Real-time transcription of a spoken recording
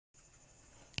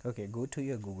Okay, go to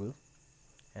your Google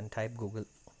and type Google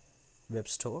Web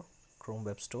Store, Chrome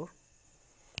Web Store,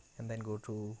 and then go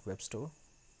to Web Store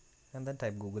and then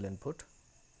type Google Input.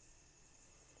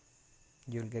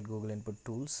 You'll get Google Input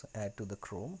Tools. Add to the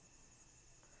Chrome,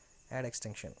 add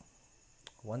extension.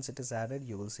 Once it is added,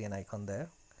 you will see an icon there.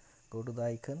 Go to the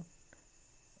icon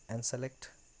and select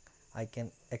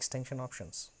icon extension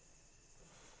options,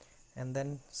 and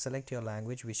then select your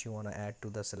language which you want to add to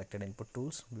the selected input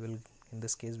tools. In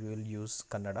this case we will use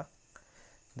Kannada.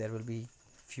 There will be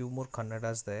few more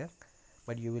Kannadas there,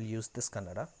 but you will use this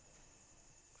Kannada.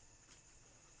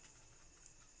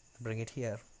 Bring it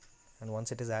here, and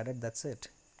once it is added, that's it.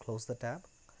 Close the tab.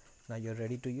 Now you're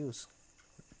ready to use.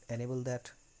 Enable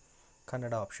that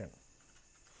Kannada option.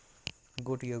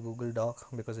 Go to your Google Doc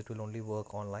because it will only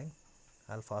work online.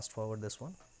 I'll fast forward this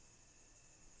one.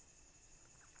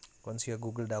 Once your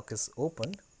Google Doc is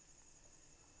open,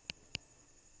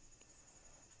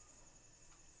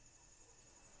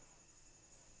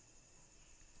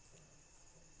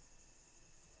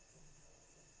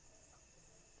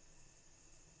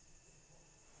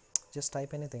 just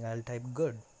type anything. I'll type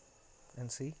good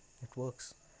and see it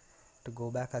works. To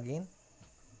go back again,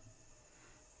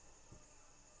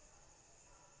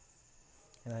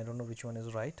 and I don't know which one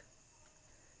is right.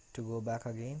 To go back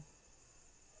again,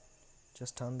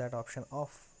 just turn that option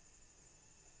off.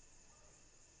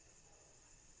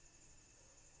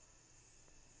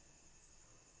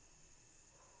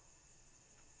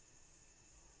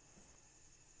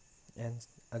 And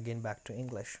again back to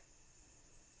English.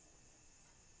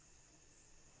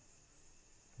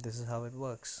 This is how it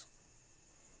works.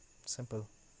 Simple.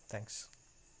 Thanks.